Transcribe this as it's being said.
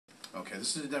Okay,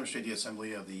 this is to demonstrate the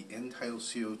assembly of the End Tidal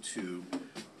CO2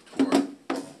 for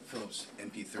Phillips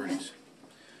MP30s.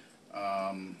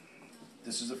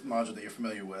 This is a module that you're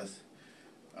familiar with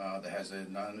that has a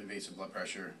non-invasive blood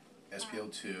pressure,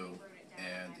 SpO2,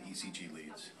 and ECG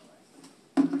leads.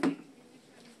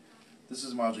 This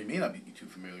is a module you may not be too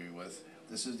familiar with.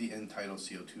 This is the End Tidal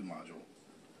CO2 module.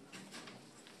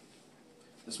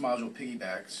 This module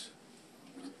piggybacks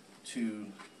to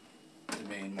the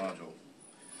main module.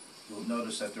 You'll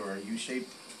notice that there are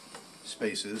U-shaped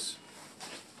spaces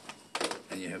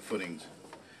and you have footings.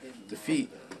 The feet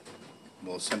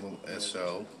will assemble as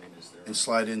so and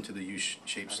slide into the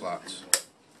U-shaped slots.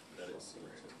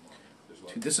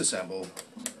 To disassemble,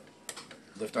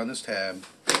 lift on this tab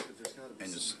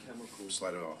and just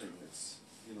slide it off.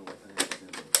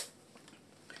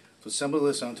 So assemble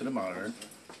this onto the monitor.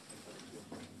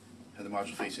 Have the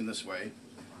module facing this way.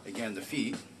 Again, the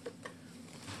feet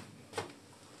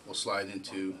will slide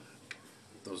into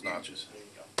those notches.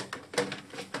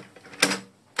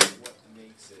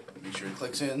 Make sure it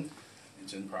clicks in.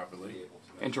 It's in properly.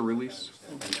 Enter release.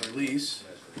 Enter release.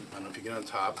 I don't know if you get on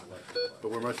top, but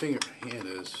where my hand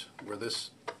is, where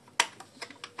this,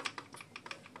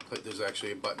 there's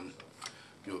actually a button.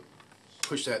 You'll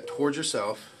push that towards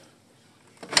yourself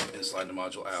and slide the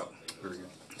module out. Very good.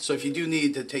 So if you do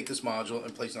need to take this module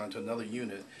and place it onto another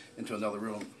unit, into another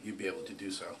room, you'd be able to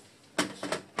do so. Let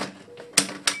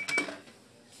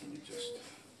me just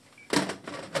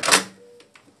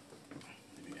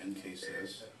maybe end case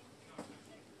this.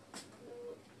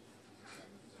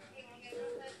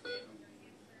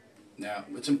 Now,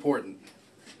 what's important,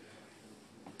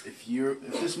 if you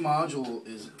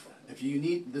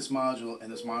need this module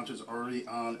and this monitor is already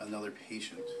on another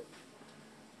patient,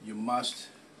 you must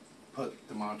put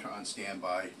the monitor on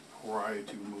standby prior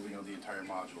to removing of the entire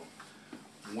module.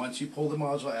 Once you pull the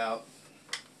module out,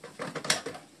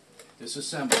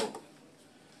 disassemble,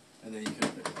 and then you can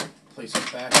place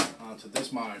it back onto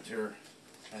this monitor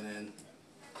and then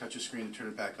touch your screen and turn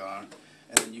it back on,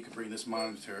 and then you can bring this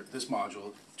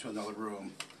module to another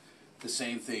room. The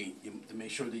same thing, to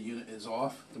make sure the unit is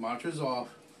off, the monitor is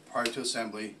off prior to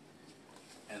assembly,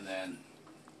 and then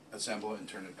assemble it and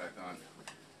turn it back on.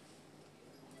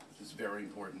 It's very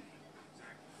important.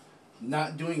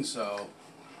 Not doing so,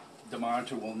 the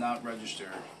monitor will not register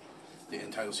the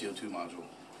End Tidal CO2 module.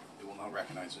 It will not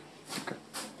recognize it. Okay.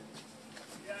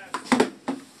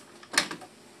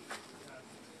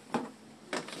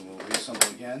 So we'll reassemble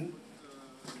again.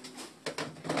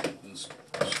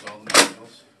 Install the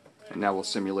modules. And now we'll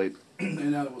simulate.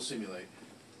 And now it will simulate.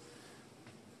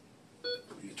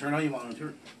 You turn on your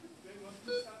monitor,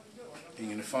 and you're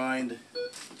going to find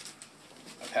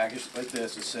a package like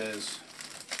this. It says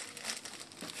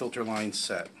filter line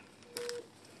set.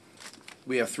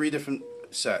 We have 3 different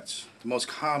sets. The most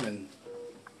common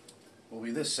will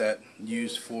be this set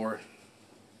used for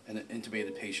an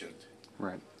intubated patient.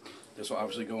 Right. This will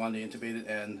obviously go on the intubated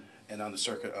end and on the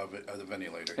circuit of the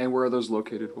ventilator. And where are those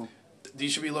located, Will?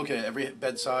 These should be located at every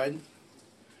bedside.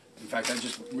 In fact, I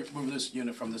just removed this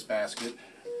unit from this basket.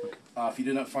 Okay. If you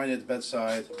do not find it at the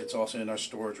bedside, it's also in our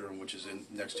storage room, which is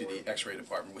next to the X-ray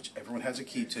department, which everyone has a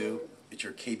key to. It's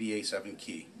your KBA7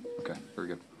 key. Okay, very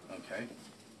good. Okay.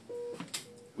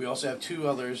 We also have 2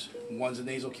 others. One's a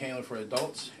nasal cannula for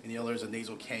adults, and the other is a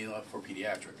nasal cannula for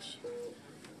pediatrics.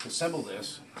 To assemble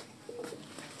this,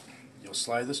 you'll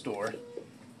slide this door,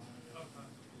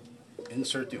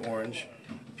 insert the orange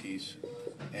piece,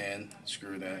 and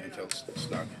screw that until it's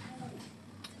snug.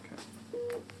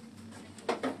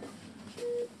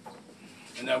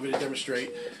 And now I'm going to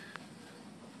demonstrate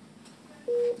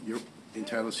your End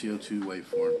Tidal CO2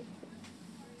 waveform.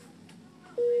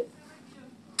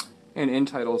 And End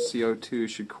Tidal CO2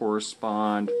 should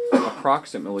correspond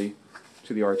approximately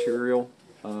to the arterial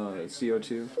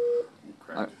CO2.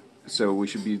 Correct. So we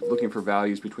should be looking for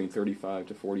values between 35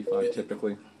 to 45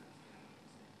 typically.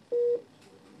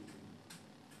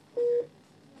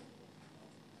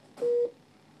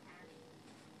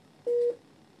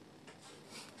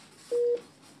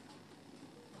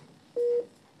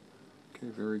 Okay,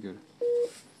 very good.